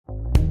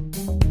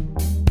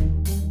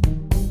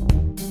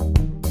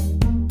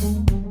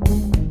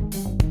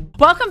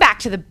Welcome back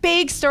to the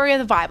big story of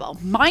the Bible.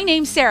 My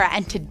name's Sarah,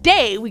 and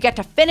today we get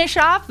to finish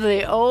off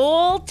the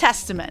Old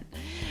Testament.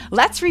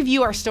 Let's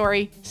review our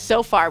story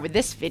so far with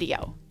this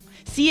video.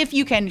 See if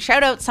you can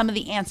shout out some of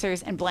the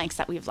answers and blanks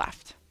that we've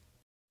left.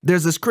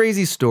 There's this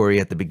crazy story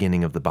at the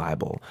beginning of the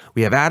Bible.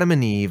 We have Adam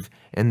and Eve,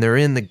 and they're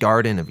in the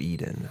Garden of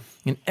Eden.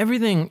 And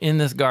everything in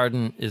this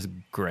garden is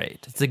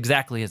great. It's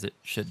exactly as it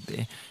should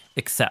be,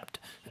 except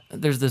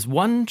there's this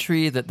one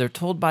tree that they're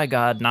told by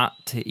God not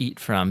to eat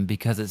from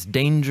because it's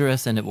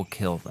dangerous and it will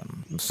kill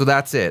them. So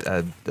that's it.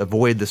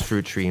 Avoid this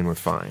fruit tree and we're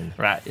fine.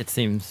 Right. It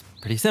seems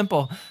pretty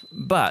simple.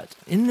 But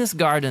in this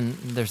garden,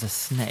 there's a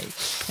snake.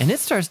 And it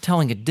starts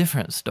telling a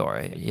different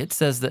story. It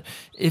says that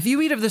if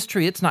you eat of this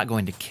tree, it's not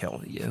going to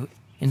kill you.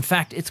 In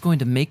fact, it's going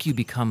to make you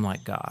become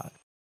like God.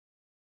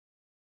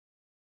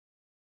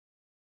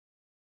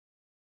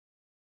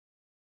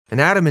 And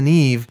Adam and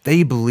Eve,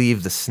 they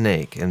believe the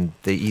snake and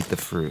they eat the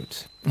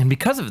fruit. And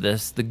because of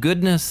this, the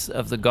goodness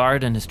of the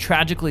garden is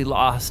tragically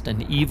lost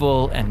and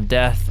evil and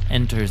death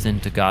enters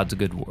into God's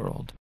good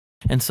world.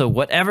 And so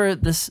whatever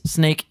this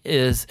snake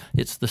is,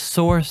 it's the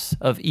source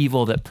of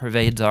evil that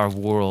pervades our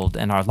world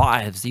and our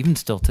lives, even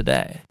still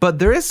today. But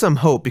there is some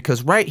hope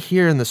because right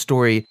here in the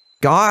story,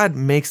 God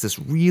makes this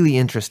really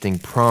interesting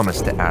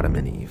promise to Adam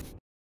and Eve.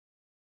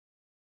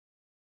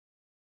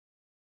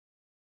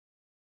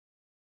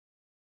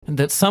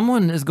 That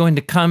someone is going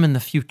to come in the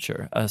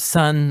future, a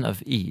son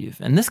of Eve.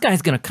 And this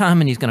guy's going to come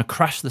and he's going to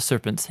crush the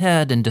serpent's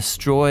head and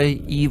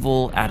destroy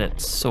evil at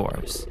its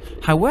source.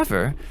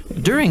 However,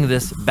 during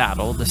this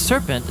battle, the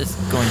serpent is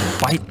going to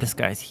bite this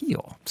guy's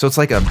heel. So it's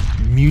like a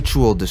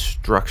mutual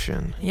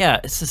destruction.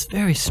 Yeah, it's this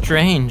very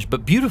strange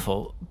but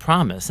beautiful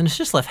promise. And it's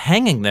just left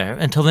hanging there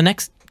until the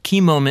next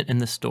key moment in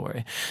the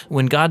story,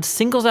 when God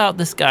singles out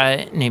this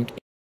guy named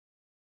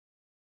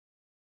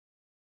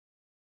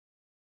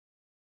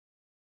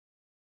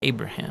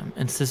Abraham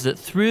and says that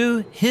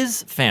through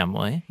his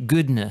family,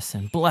 goodness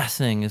and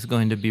blessing is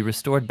going to be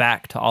restored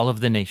back to all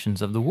of the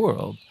nations of the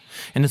world.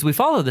 And as we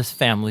follow this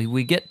family,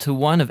 we get to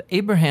one of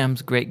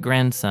Abraham's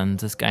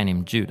great-grandsons, this guy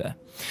named Judah.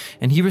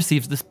 And he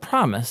receives this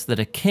promise that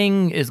a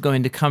king is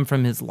going to come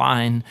from his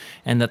line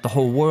and that the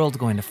whole world's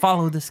going to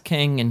follow this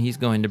king and he's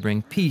going to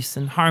bring peace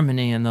and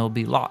harmony and there'll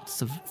be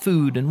lots of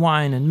food and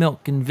wine and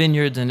milk and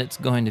vineyards and it's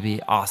going to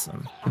be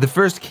awesome. The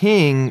first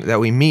king that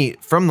we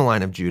meet from the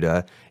line of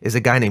Judah is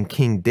a guy named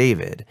King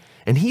David.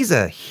 And he's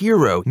a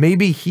hero.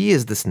 Maybe he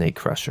is the snake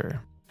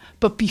crusher.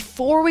 But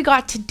before we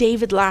got to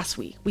David last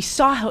week, we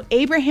saw how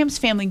Abraham's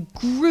family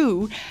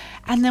grew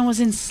and then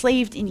was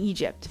enslaved in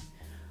Egypt.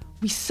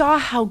 We saw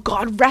how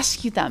God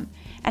rescued them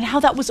and how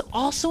that was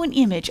also an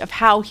image of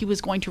how he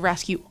was going to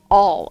rescue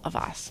all of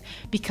us,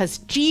 because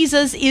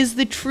Jesus is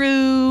the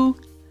true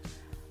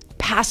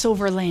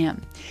Passover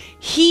lamb.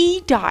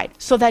 He died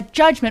so that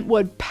judgment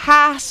would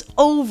pass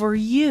over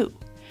you.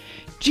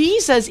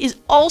 Jesus is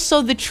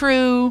also the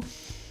true,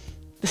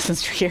 this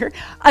one's here,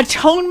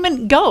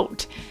 atonement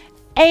goat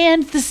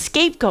and the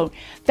scapegoat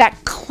that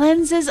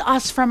cleanses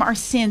us from our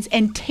sins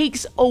and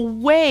takes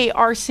away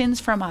our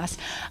sins from us,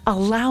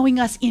 allowing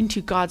us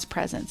into God's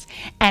presence.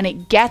 And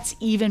it gets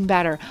even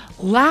better.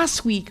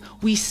 Last week,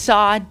 we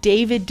saw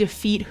David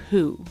defeat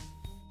who?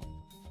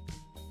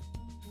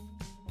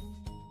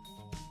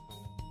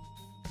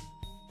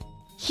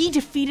 He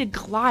defeated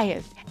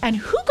Goliath. And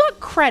who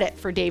got credit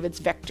for David's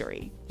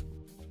victory?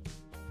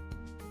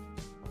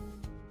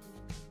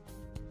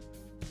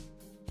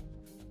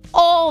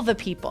 All the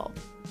people.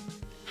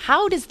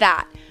 How does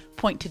that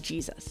point to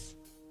Jesus?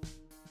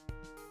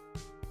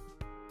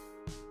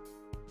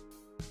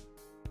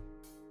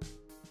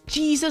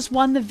 Jesus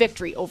won the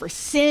victory over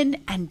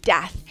sin and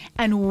death,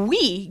 and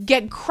we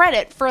get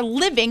credit for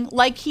living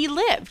like he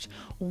lived.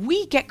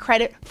 We get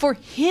credit for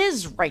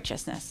his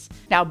righteousness.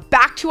 Now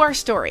back to our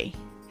story.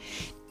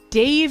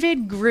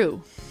 David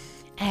grew,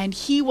 and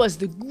he was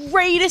the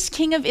greatest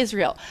king of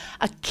Israel,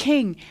 a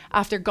king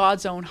after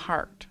God's own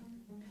heart.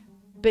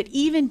 But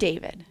even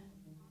David,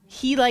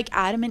 he, like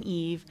Adam and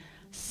Eve,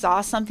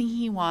 saw something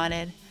he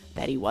wanted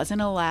that he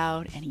wasn't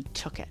allowed, and he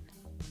took it.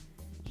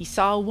 He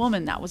saw a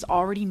woman that was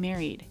already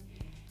married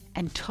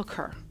and took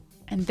her,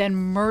 and then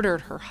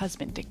murdered her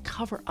husband to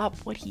cover up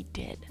what he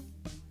did.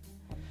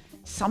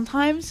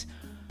 Sometimes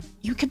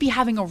you could be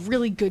having a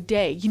really good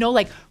day,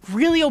 like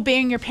really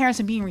obeying your parents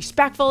and being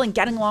respectful and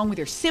getting along with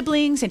your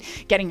siblings and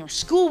getting your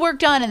schoolwork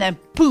done, and then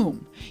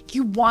boom,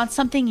 you want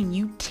something and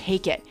you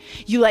take it.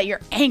 You let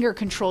your anger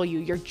control you,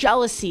 your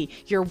jealousy,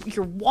 your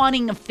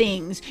wanting of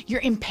things,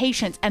 your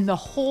impatience, and the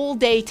whole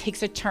day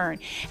takes a turn,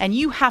 and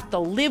you have to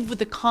live with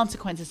the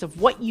consequences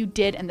of what you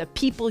did and the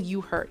people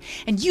you hurt.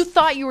 And you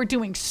thought you were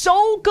doing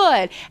so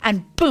good,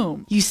 and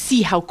boom, you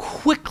see how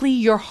quickly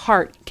your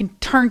heart can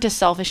turn to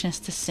selfishness,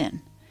 to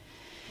sin.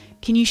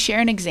 Can you share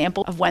an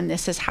example of when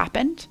this has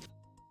happened?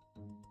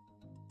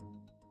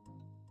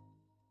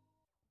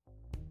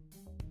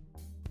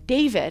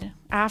 David,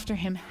 after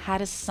him,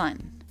 had a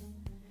son.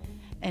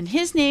 And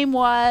his name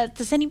was,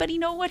 does anybody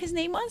know what his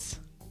name was?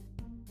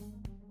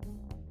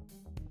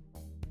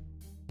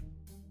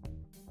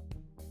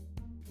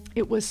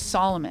 It was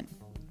Solomon.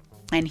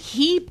 And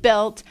he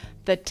built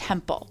the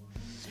temple.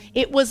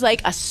 It was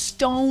like a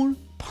stone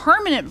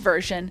permanent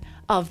version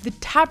of the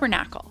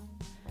tabernacle.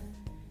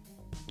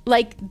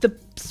 Like the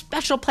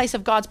special place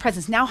of God's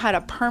presence now had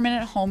a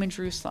permanent home in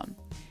Jerusalem.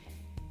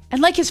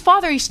 And like his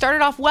father, he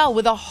started off well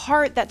with a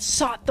heart that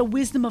sought the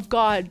wisdom of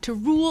God to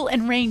rule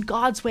and reign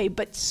God's way.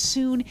 But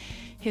soon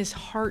his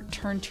heart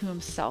turned to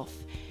himself.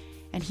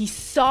 And he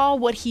saw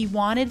what he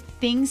wanted,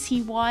 things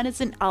he wanted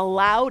and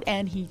allowed,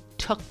 and he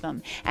took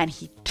them, and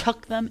he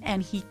took them,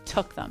 and he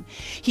took them.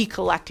 He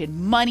collected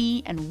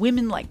money and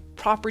women like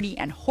property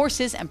and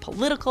horses and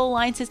political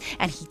alliances,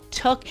 and he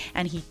took,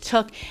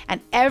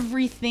 and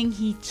everything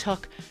he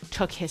took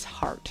his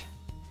heart.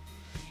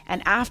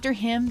 And after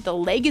him, the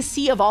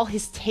legacy of all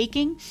his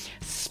taking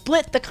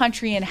split the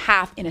country in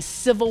half in a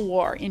civil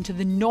war into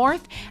the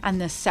north and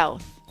the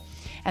south.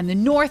 And the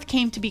north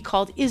came to be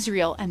called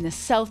Israel and the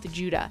south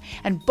Judah.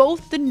 And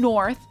both the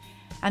north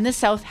and the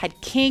south had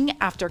king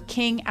after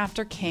king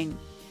after king.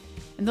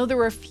 And though there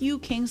were a few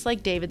kings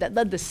like David that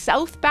led the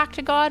south back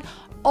to God,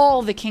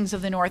 all the kings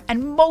of the north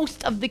and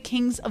most of the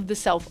kings of the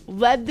south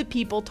led the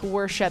people to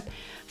worship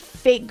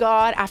fake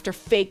god after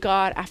fake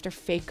god after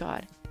fake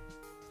god.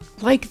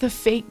 Like the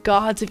fake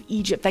gods of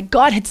Egypt that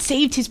God had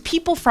saved his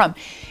people from.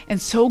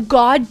 And so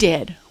God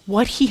did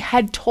what he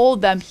had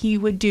told them he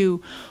would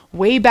do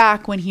way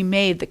back when he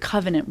made the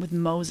covenant with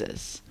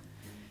Moses.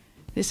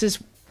 This is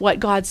what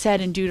God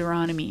said in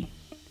Deuteronomy.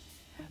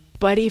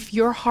 But if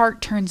your heart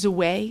turns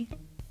away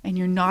and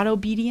you're not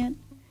obedient,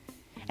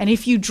 and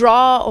if you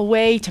draw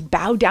away to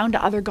bow down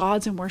to other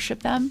gods and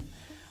worship them,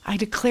 I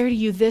declare to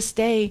you this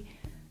day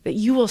that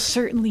you will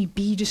certainly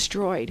be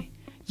destroyed.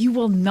 You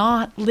will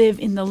not live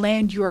in the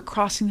land you are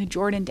crossing the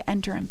Jordan to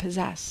enter and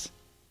possess.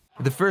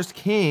 The first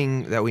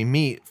king that we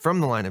meet from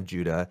the line of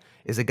Judah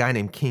is a guy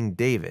named King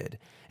David.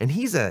 And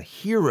he's a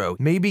hero.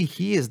 Maybe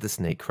he is the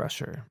snake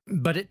crusher.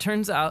 But it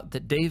turns out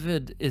that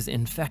David is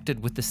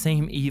infected with the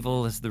same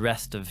evil as the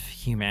rest of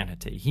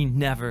humanity. He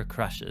never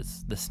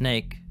crushes the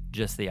snake,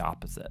 just the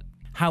opposite.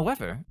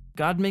 However,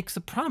 God makes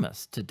a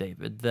promise to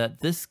David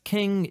that this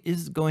king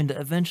is going to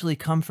eventually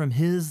come from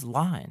his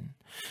line.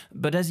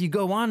 But as you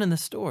go on in the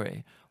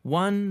story,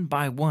 one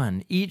by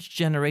one, each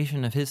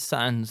generation of his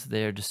sons,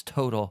 they're just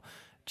total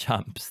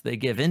chumps. They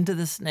give into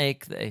the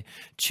snake, they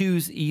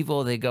choose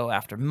evil, they go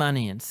after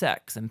money and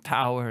sex and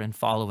power and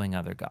following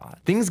other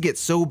gods. Things get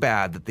so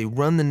bad that they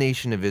run the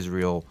nation of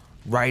Israel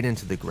right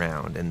into the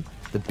ground, and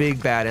the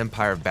big bad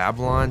empire of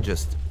Babylon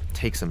just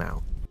takes them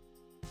out.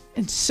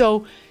 And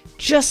so,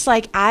 just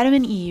like Adam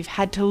and Eve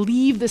had to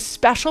leave the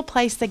special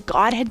place that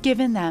God had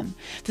given them,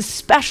 the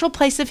special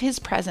place of his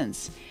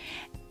presence,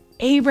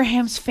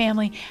 Abraham's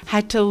family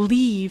had to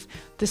leave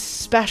the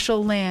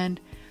special land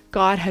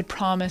God had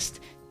promised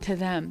to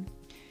them.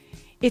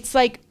 It's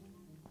like,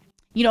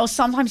 you know,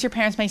 sometimes your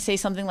parents may say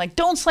something like,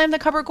 don't slam the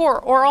cupboard door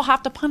or I'll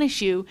have to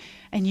punish you.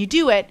 And you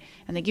do it,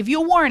 and they give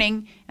you a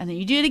warning, and then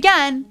you do it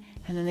again,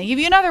 and then they give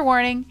you another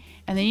warning,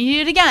 and then you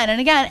do it again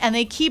and again, and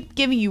they keep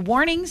giving you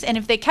warnings. And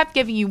if they kept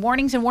giving you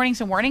warnings and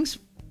warnings and warnings,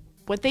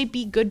 would they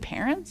be good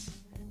parents?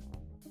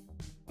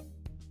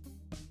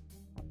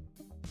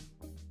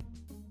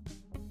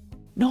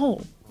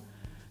 No.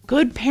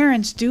 Good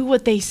parents do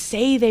what they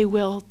say they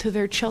will to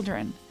their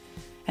children.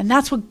 And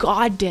that's what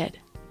God did.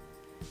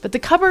 But the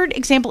cupboard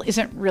example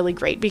isn't really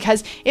great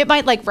because it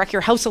might like wreck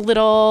your house a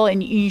little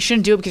and you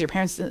shouldn't do it because your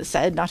parents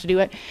said not to do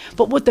it.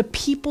 But what the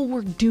people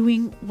were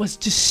doing was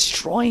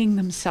destroying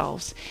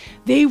themselves.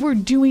 They were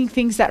doing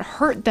things that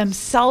hurt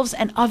themselves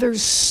and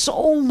others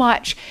so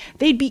much.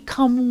 They'd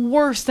become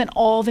worse than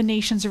all the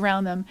nations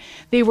around them.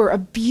 They were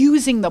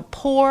abusing the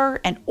poor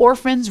and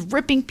orphans,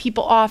 ripping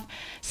people off,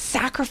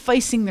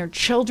 sacrificing their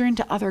children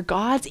to other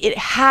gods. It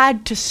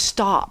had to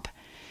stop.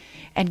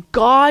 And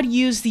God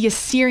used the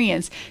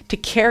Assyrians to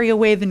carry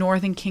away the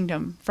northern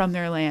kingdom from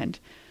their land.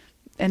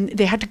 And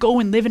they had to go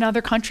and live in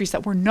other countries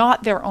that were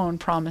not their own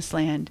promised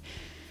land.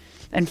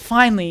 And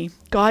finally,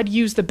 God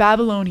used the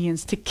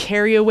Babylonians to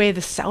carry away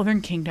the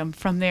southern kingdom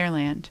from their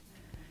land.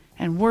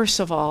 And worst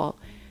of all,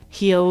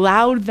 he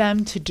allowed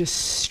them to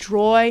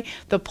destroy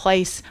the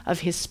place of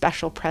his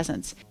special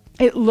presence.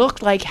 It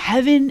looked like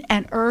heaven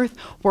and earth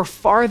were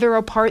farther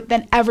apart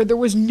than ever. There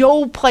was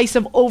no place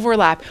of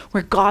overlap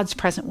where God's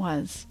presence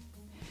was.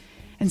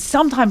 And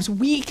sometimes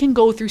we can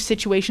go through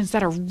situations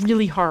that are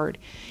really hard,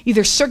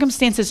 either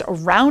circumstances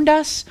around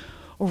us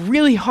or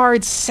really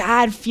hard,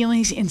 sad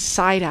feelings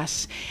inside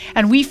us.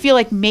 And we feel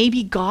like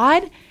maybe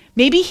God,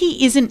 maybe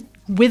he isn't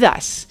with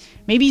us.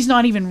 Maybe he's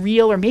not even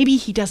real, or maybe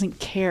he doesn't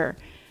care.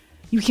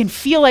 You can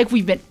feel like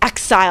we've been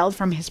exiled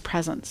from his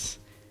presence.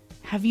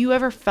 Have you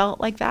ever felt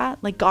like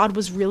that? Like God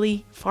was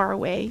really far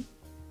away?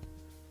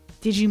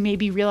 Did you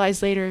maybe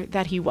realize later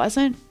that he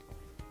wasn't?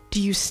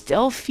 Do you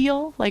still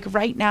feel like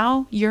right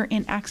now you're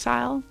in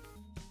exile?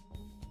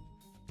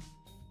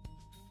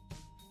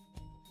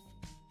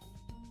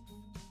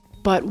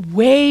 But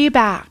way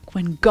back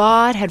when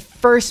God had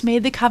first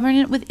made the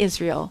covenant with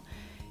Israel,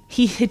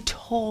 he had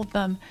told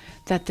them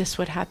that this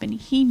would happen.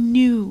 He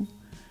knew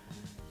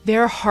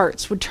their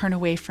hearts would turn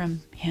away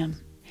from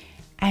him.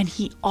 And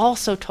he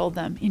also told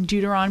them in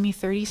Deuteronomy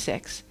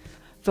 36,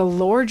 the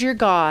Lord your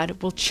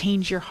God will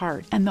change your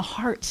heart and the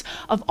hearts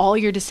of all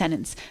your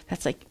descendants.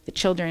 That's like the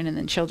children and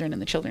then children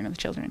and the children and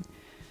the children.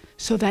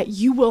 So that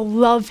you will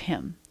love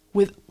him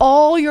with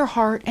all your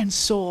heart and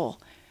soul,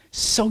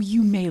 so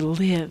you may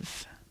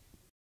live.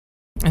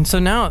 And so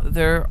now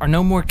there are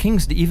no more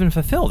kings to even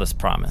fulfill this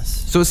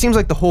promise. So it seems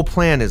like the whole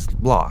plan is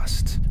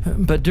lost.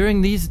 But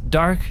during these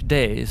dark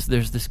days,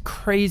 there's this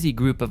crazy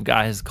group of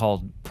guys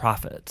called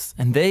prophets,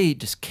 and they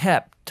just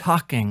kept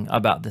talking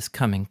about this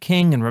coming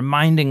king and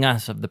reminding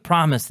us of the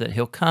promise that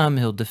he'll come,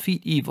 he'll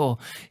defeat evil,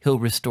 he'll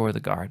restore the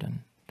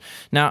garden.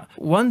 Now,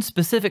 one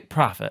specific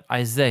prophet,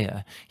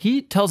 Isaiah,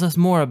 he tells us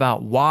more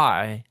about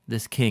why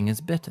this king is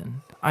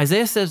bitten.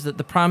 Isaiah says that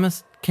the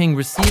promised king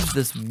receives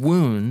this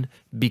wound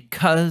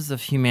because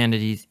of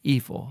humanity's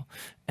evil,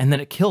 and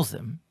that it kills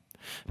him.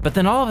 But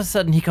then all of a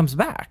sudden he comes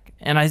back,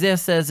 and Isaiah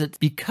says it's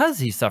because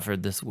he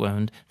suffered this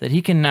wound that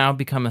he can now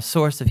become a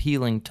source of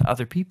healing to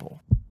other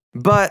people.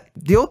 But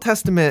the Old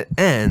Testament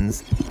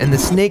ends, and the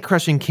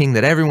snake-crushing king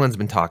that everyone's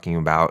been talking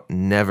about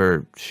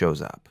never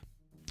shows up.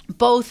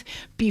 Both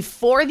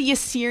before the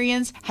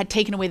Assyrians had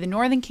taken away the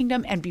northern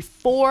kingdom and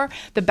before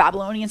the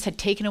Babylonians had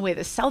taken away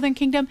the southern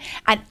kingdom,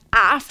 and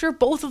after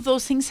both of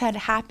those things had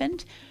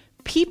happened,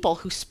 people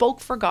who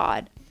spoke for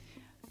God,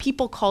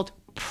 people called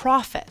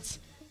prophets,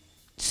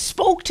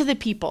 spoke to the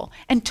people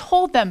and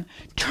told them,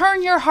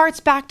 turn your hearts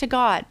back to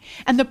God.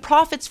 And the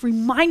prophets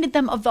reminded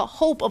them of the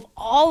hope of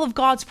all of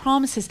God's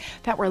promises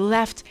that were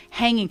left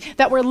hanging,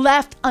 that were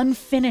left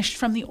unfinished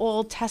from the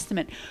Old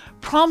Testament.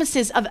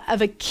 Promises of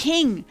a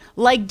king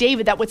like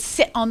David that would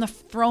sit on the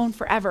throne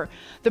forever.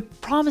 The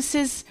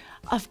promises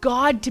of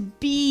God to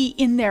be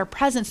in their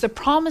presence. The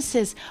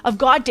promises of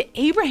God to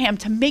Abraham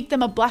to make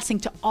them a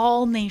blessing to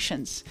all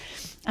nations.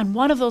 And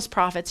one of those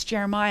prophets,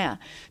 Jeremiah,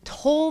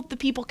 told the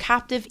people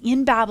captive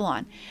in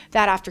Babylon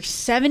that after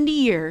 70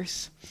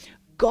 years,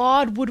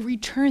 God would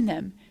return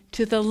them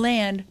to the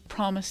land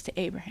promised to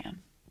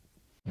Abraham.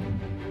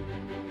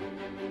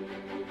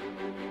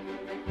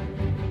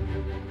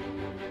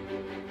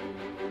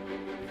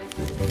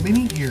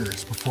 Many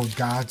years before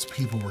God's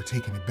people were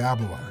taken to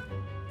Babylon,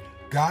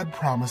 God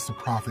promised the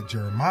prophet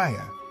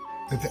Jeremiah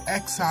that the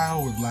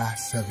exile would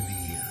last 70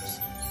 years.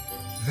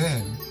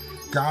 Then,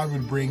 God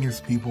would bring his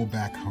people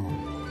back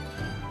home.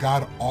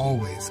 God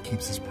always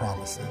keeps his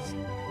promises.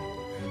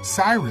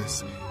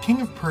 Cyrus, king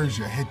of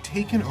Persia, had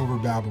taken over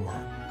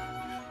Babylon.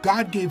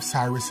 God gave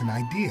Cyrus an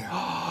idea.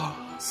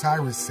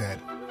 Cyrus said,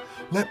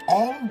 "Let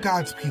all of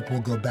God's people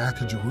go back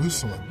to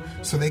Jerusalem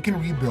so they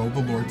can rebuild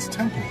the Lord's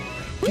temple.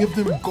 Give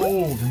them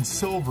gold and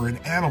silver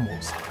and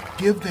animals.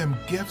 Give them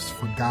gifts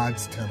for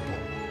God's temple."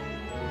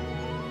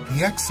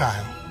 The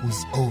exile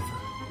was over.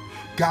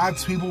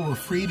 God's people were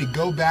free to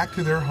go back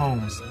to their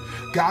homes.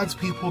 God's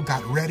people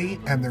got ready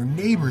and their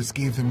neighbors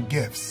gave them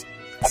gifts,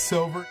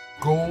 silver,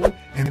 gold,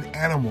 and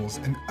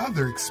animals and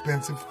other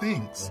expensive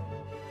things.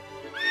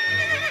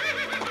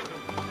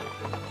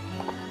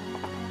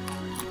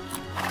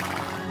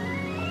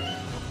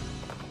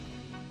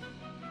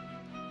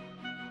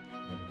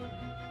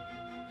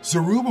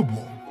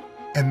 Zerubbabel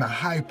and the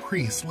high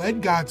priest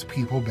led God's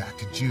people back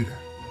to Judah.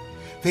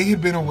 They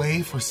had been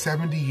away for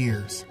 70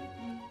 years.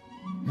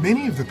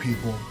 Many of the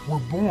people were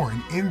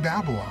born in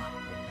Babylon.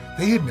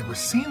 They had never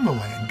seen the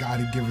land God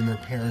had given their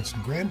parents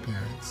and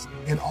grandparents.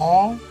 In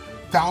all,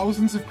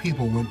 thousands of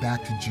people went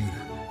back to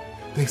Judah.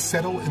 They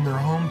settled in their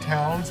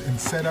hometowns and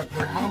set up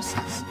their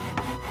houses.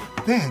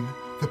 Then,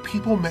 the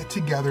people met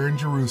together in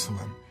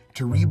Jerusalem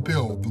to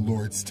rebuild the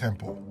Lord's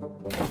temple.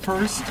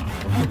 First,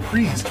 the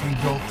priest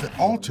rebuilt the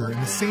altar in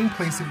the same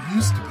place it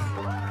used to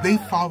be. They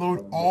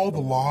followed all the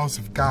laws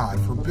of God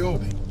for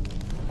building.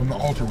 When the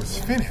altar was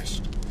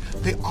finished,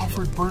 they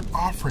offered burnt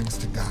offerings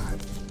to God.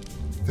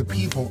 The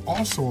people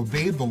also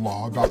obeyed the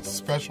law about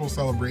special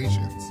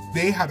celebrations.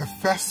 They had a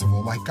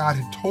festival like God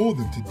had told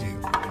them to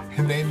do,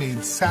 and they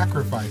made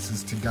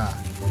sacrifices to God.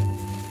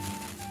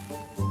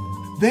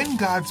 Then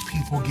God's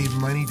people gave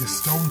money to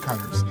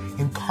stonecutters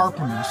and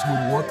carpenters who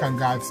would work on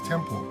God's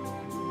temple.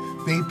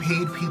 They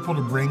paid people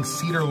to bring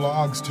cedar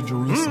logs to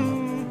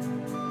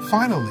Jerusalem.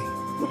 Finally,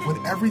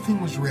 when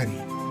everything was ready,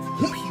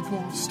 the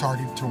people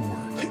started to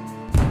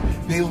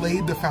work. They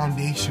laid the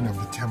foundation of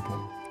the temple.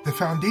 The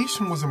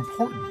foundation was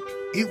important.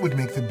 It would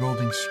make the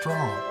building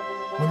strong.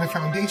 When the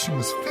foundation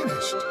was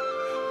finished,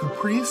 the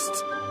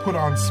priests put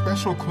on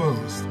special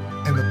clothes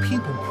and the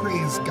people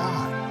praised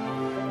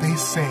God. They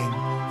sang,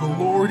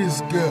 "The Lord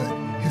is good.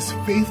 His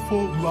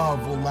faithful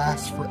love will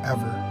last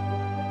forever."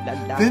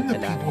 Then the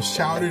people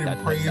shouted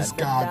and praised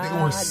God.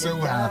 They were so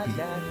happy.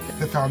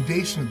 The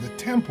foundation of the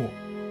temple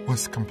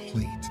was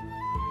complete.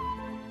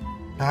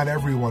 Not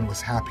everyone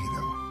was happy,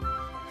 though.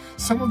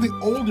 Some of the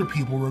older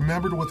people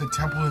remembered what the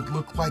temple had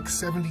looked like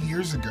 70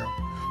 years ago,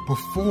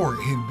 before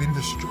it had been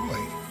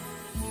destroyed.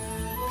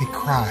 They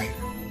cried.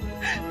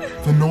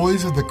 The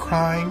noise of the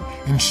crying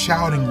and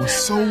shouting was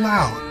so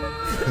loud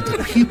that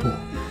the people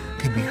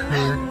could be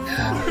heard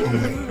far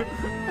away.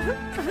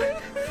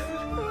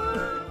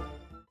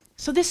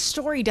 So this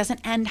story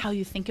doesn't end how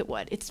you think it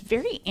would. It's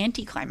very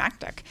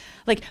anticlimactic.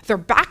 Like, they're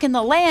back in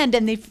the land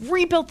and they've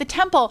rebuilt the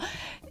temple.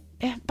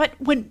 But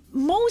when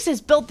Moses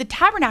built the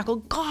tabernacle,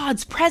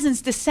 God's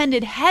presence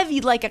descended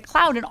heavy like a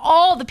cloud and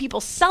all the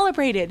people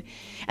celebrated.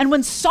 And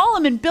when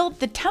Solomon built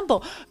the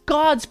temple,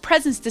 God's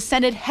presence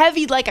descended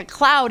heavy like a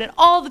cloud and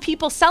all the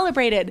people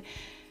celebrated.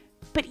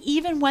 But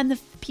even when the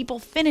people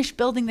finished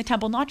building the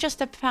temple, not just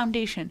the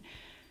foundation,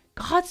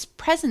 God's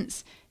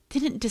presence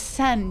didn't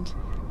descend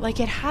like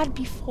it had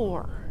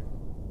before.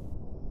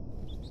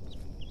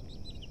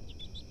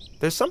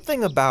 There's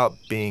something about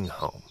being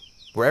home,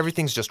 where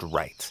everything's just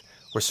right.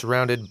 We're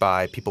surrounded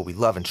by people we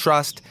love and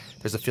trust.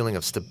 There's a feeling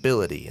of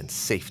stability and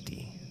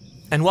safety.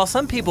 And while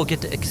some people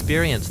get to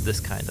experience this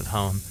kind of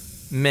home,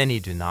 many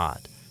do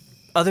not.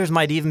 Others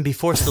might even be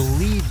forced to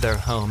leave their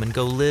home and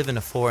go live in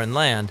a foreign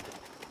land.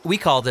 We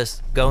call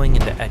this going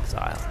into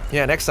exile.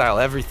 Yeah, in exile,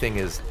 everything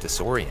is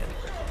disorienting.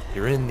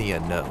 You're in the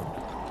unknown.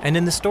 And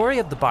in the story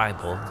of the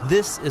Bible,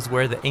 this is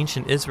where the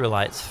ancient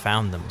Israelites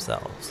found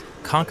themselves,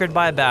 conquered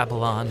by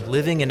Babylon,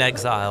 living in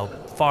exile,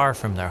 far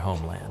from their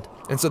homeland.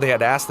 And so they had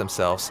to ask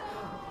themselves,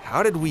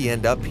 how did we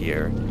end up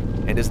here?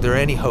 And is there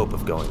any hope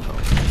of going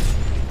home?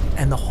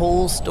 And the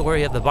whole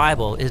story of the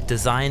Bible is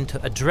designed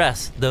to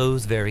address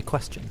those very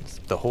questions.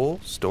 The whole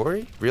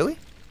story? Really?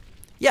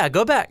 Yeah,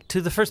 go back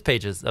to the first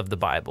pages of the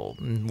Bible.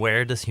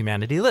 Where does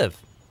humanity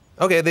live?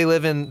 Okay, they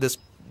live in this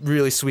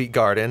really sweet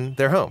garden.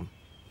 They're home.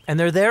 And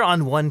they're there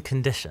on one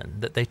condition,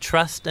 that they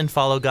trust and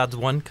follow God's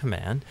one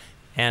command,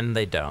 and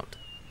they don't.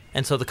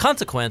 And so the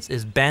consequence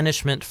is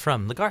banishment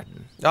from the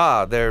garden.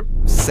 Ah, they're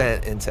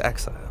sent into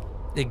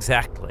exile.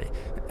 Exactly.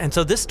 And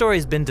so this story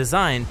has been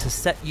designed to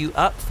set you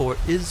up for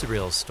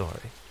Israel's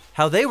story.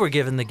 How they were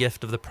given the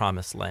gift of the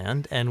promised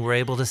land and were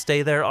able to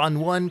stay there on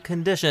one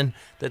condition,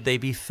 that they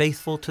be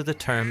faithful to the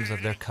terms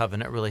of their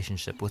covenant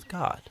relationship with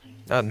God.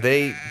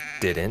 They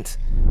didn't,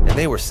 and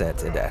they were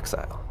sent into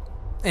exile.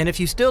 And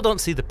if you still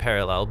don't see the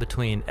parallel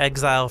between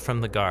exile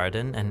from the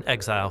garden and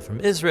exile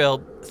from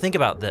Israel, think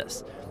about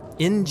this.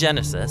 In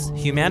Genesis,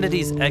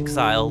 humanity's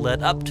exile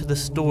led up to the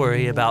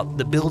story about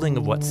the building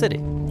of what city?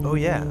 Oh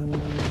yeah,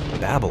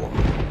 Babylon.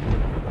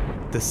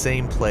 The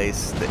same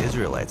place the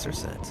Israelites are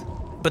sent.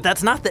 But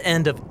that's not the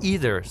end of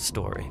either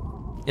story.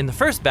 In the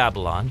first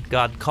Babylon,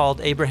 God called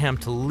Abraham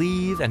to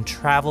leave and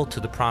travel to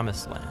the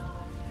promised land.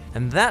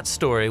 And that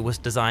story was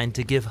designed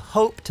to give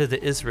hope to the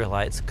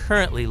Israelites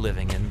currently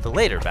living in the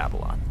later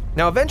Babylon.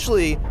 Now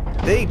eventually,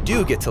 they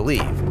do get to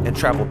leave and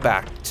travel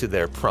back to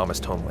their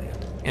promised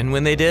homeland. And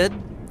when they did,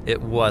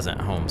 it wasn't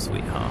home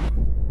sweet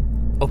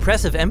home.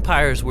 Oppressive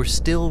empires were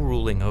still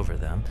ruling over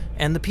them,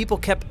 and the people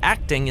kept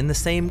acting in the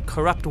same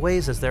corrupt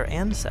ways as their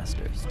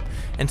ancestors.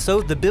 And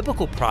so the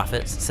biblical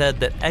prophets said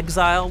that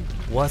exile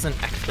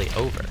wasn't actually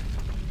over.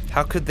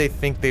 How could they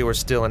think they were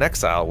still in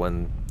exile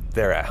when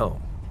they're at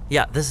home?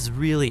 Yeah, this is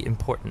really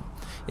important.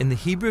 In the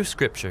Hebrew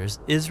scriptures,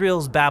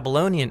 Israel's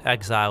Babylonian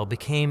exile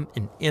became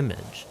an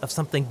image of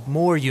something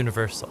more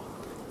universal.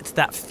 It's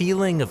that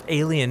feeling of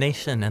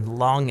alienation and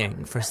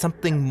longing for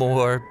something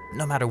more,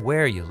 no matter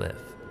where you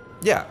live.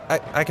 Yeah,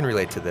 I can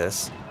relate to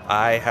this.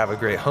 I have a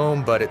great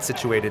home, but it's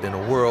situated in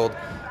a world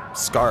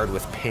scarred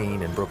with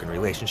pain and broken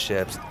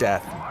relationships,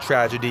 death, and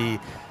tragedy,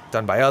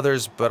 done by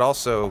others, but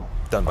also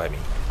done by me.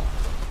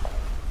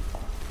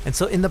 And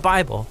so in the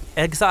Bible,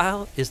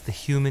 exile is the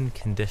human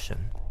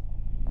condition.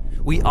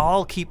 We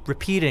all keep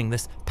repeating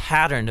this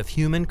pattern of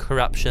human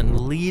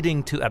corruption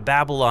leading to a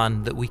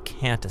Babylon that we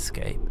can't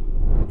escape.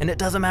 And it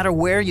doesn't matter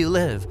where you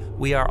live,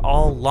 we are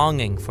all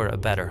longing for a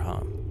better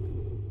home.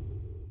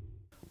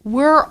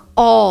 We're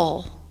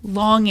all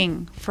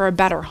longing for a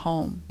better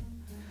home.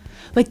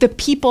 Like the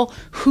people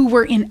who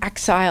were in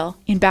exile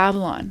in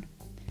Babylon.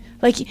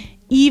 Like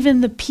even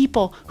the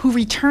people who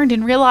returned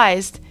and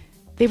realized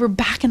they were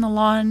back in the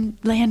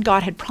land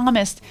God had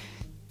promised,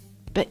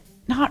 but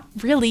not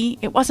really.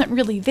 It wasn't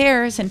really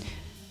theirs, and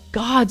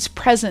God's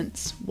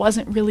presence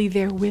wasn't really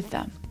there with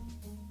them.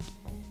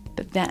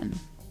 But then,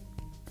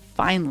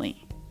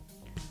 finally,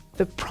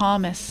 the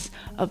promise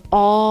of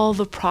all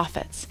the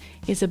prophets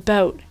is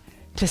about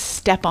to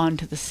step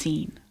onto the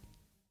scene.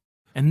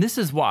 And this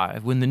is why,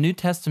 when the New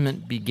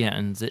Testament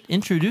begins, it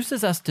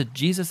introduces us to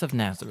Jesus of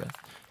Nazareth,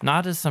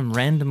 not as some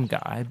random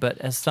guy, but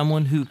as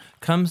someone who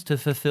comes to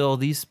fulfill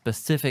these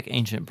specific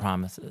ancient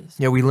promises.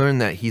 Yeah, we learn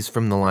that he's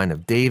from the line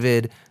of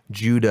David,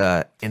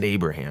 Judah, and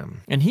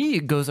Abraham. And he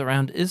goes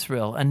around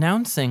Israel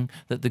announcing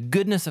that the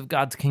goodness of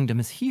God's kingdom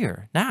is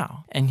here,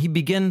 now. And he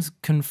begins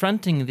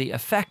confronting the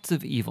effects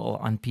of evil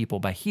on people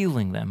by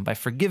healing them, by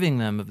forgiving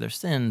them of their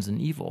sins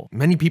and evil.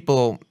 Many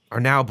people are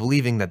now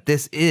believing that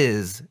this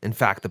is, in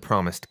fact, the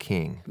promised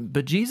king.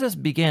 But Jesus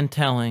began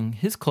telling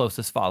his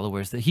closest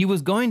followers that he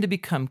was going to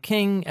become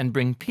king and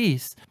bring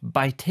peace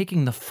by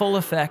taking the full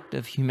effect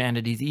of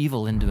humanity's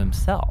evil into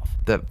himself.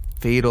 The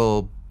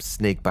fatal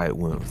snakebite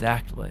wound.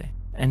 Exactly.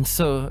 And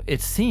so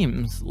it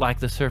seems like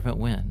the serpent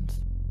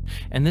wins.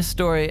 And this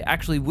story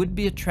actually would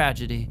be a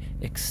tragedy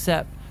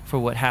except for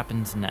what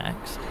happens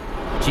next.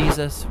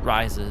 Jesus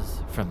rises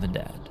from the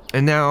dead.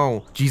 And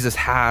now Jesus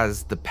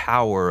has the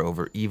power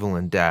over evil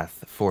and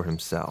death for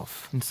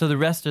himself. And so the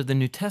rest of the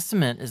New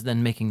Testament is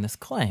then making this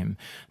claim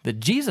that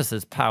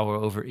Jesus' power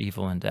over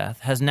evil and death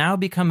has now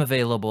become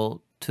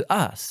available to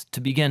us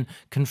to begin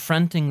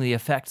confronting the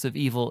effects of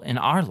evil in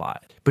our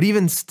lives. But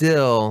even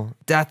still,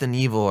 death and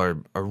evil are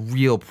a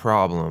real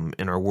problem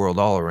in our world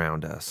all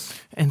around us.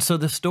 And so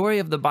the story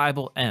of the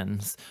Bible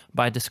ends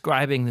by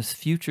describing this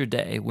future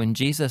day when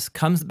Jesus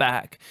comes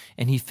back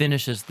and he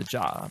finishes the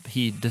job.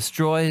 He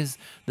destroys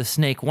the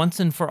snake once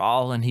and for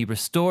all, and he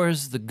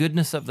restores the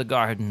goodness of the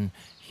garden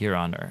here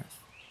on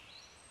earth.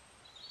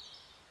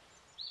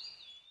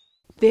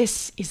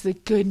 This is the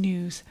good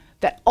news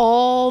that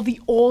all the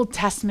Old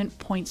Testament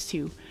points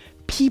to.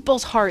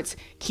 People's hearts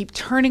keep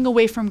turning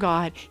away from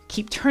God,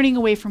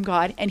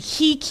 and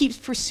he keeps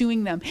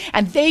pursuing them.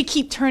 And they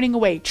keep turning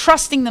away,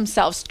 trusting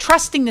themselves,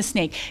 trusting the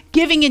snake,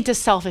 giving into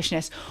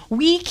selfishness.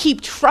 We keep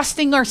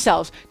trusting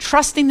ourselves,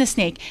 trusting the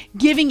snake,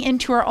 giving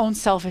into our own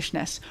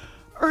selfishness.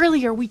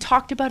 Earlier, we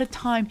talked about a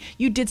time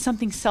you did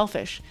something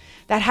selfish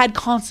that had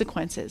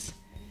consequences.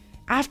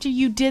 After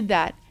you did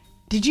that,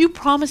 did you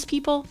promise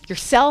people,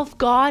 yourself,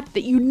 God,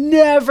 that you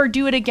never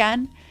do it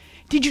again?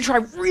 Did you try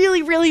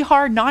really, really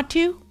hard not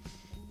to?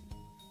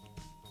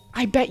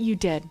 I bet you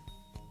did.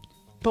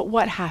 But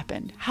what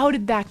happened? How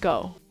did that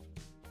go?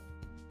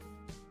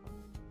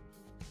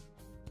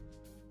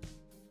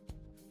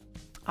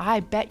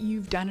 I bet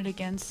you've done it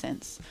again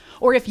since.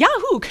 Or if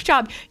Yahoo, good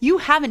job, you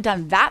haven't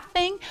done that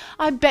thing,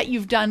 I bet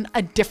you've done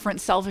a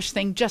different selfish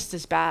thing just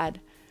as bad.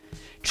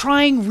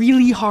 Trying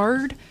really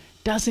hard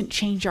doesn't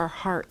change our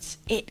hearts.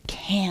 It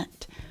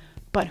can't.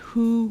 But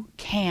who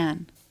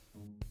can?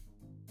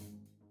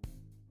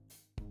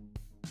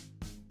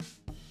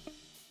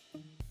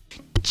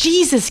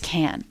 Jesus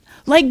can.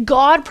 Like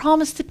God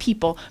promised the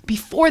people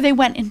before they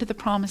went into the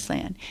promised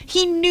land.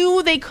 He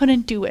knew they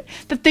couldn't do it,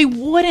 that they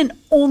wouldn't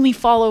only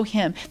follow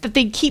him, that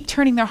they'd keep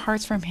turning their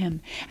hearts from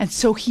him. And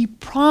so he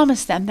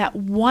promised them that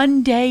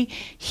one day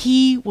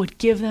he would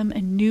give them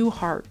a new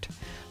heart.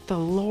 The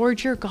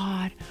Lord your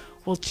God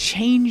will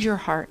change your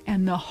heart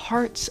and the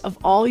hearts of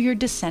all your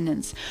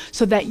descendants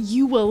so that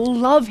you will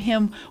love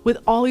him with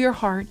all your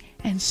heart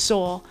and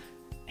soul,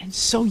 and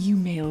so you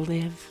may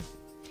live.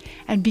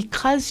 And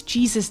because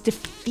Jesus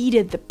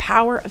defeated the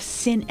power of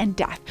sin and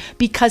death,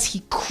 because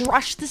he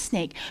crushed the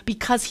snake,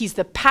 because he's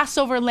the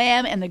Passover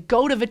lamb and the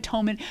goat of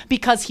atonement,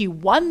 because he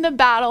won the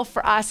battle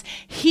for us,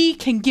 he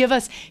can give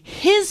us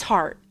his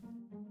heart.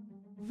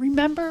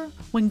 Remember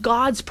when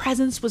God's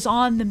presence was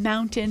on the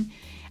mountain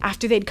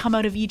after they'd come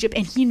out of Egypt,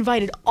 and he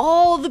invited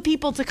all the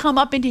people to come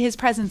up into his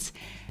presence,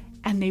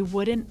 and they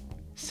wouldn't,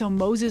 so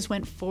Moses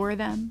went for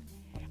them,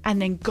 and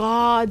then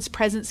God's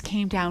presence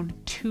came down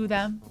to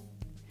them.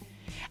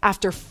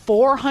 After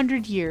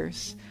 400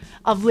 years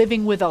of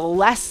living with a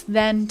less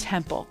than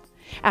temple,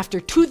 after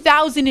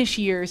 2,000-ish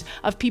years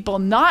of people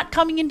not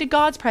coming into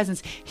God's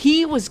presence,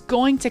 he was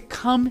going to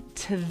come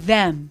to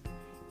them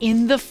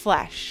in the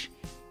flesh,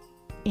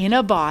 in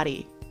a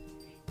body,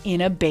 in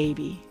a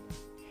baby.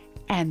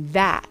 And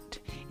that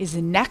is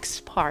the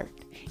next part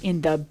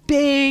in the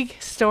big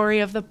story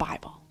of the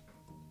Bible.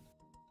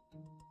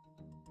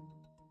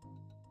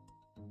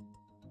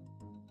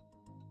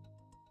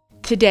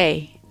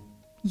 Today,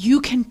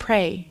 you can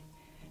pray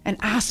and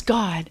ask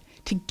God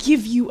to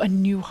give you a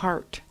new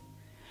heart.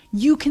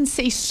 You can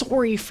say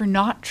sorry for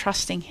not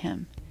trusting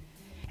him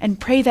and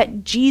pray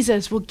that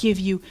Jesus will give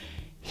you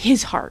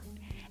his heart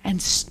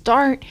and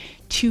start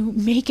to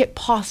make it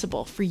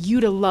possible for you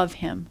to love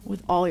him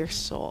with all your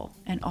soul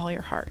and all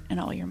your heart and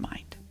all your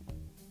mind.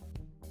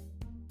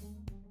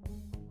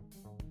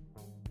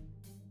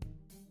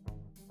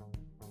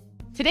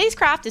 Today's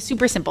craft is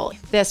super simple.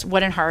 This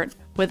wooden heart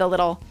with a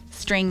little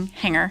string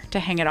hanger to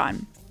hang it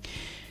on.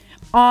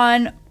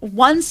 On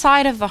one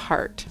side of the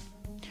heart,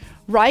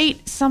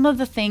 write some of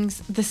the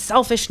things, the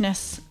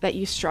selfishness that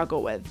you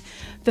struggle with,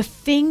 the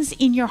things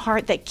in your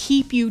heart that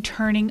keep you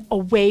turning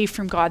away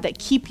from God, that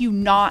keep you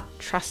not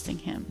trusting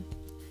him.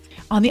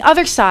 On the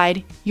other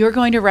side, you're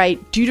going to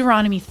write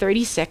Deuteronomy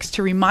 36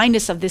 to remind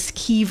us of this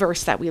key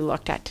verse that we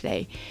looked at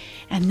today.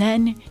 And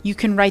then you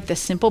can write the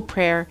simple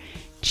prayer,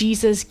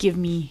 Jesus, give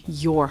me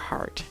your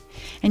heart.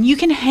 And you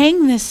can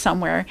hang this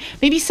somewhere,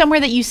 maybe somewhere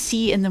that you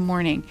see in the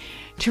morning,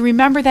 to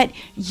remember that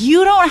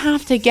you don't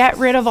have to get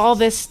rid of all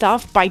this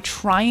stuff by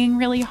trying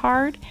really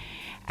hard.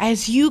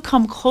 As you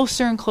come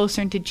closer and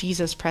closer into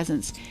Jesus'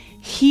 presence,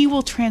 he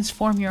will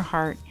transform your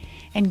heart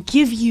and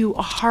give you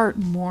a heart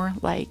more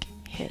like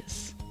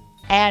his.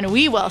 And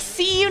we will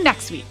see you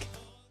next week.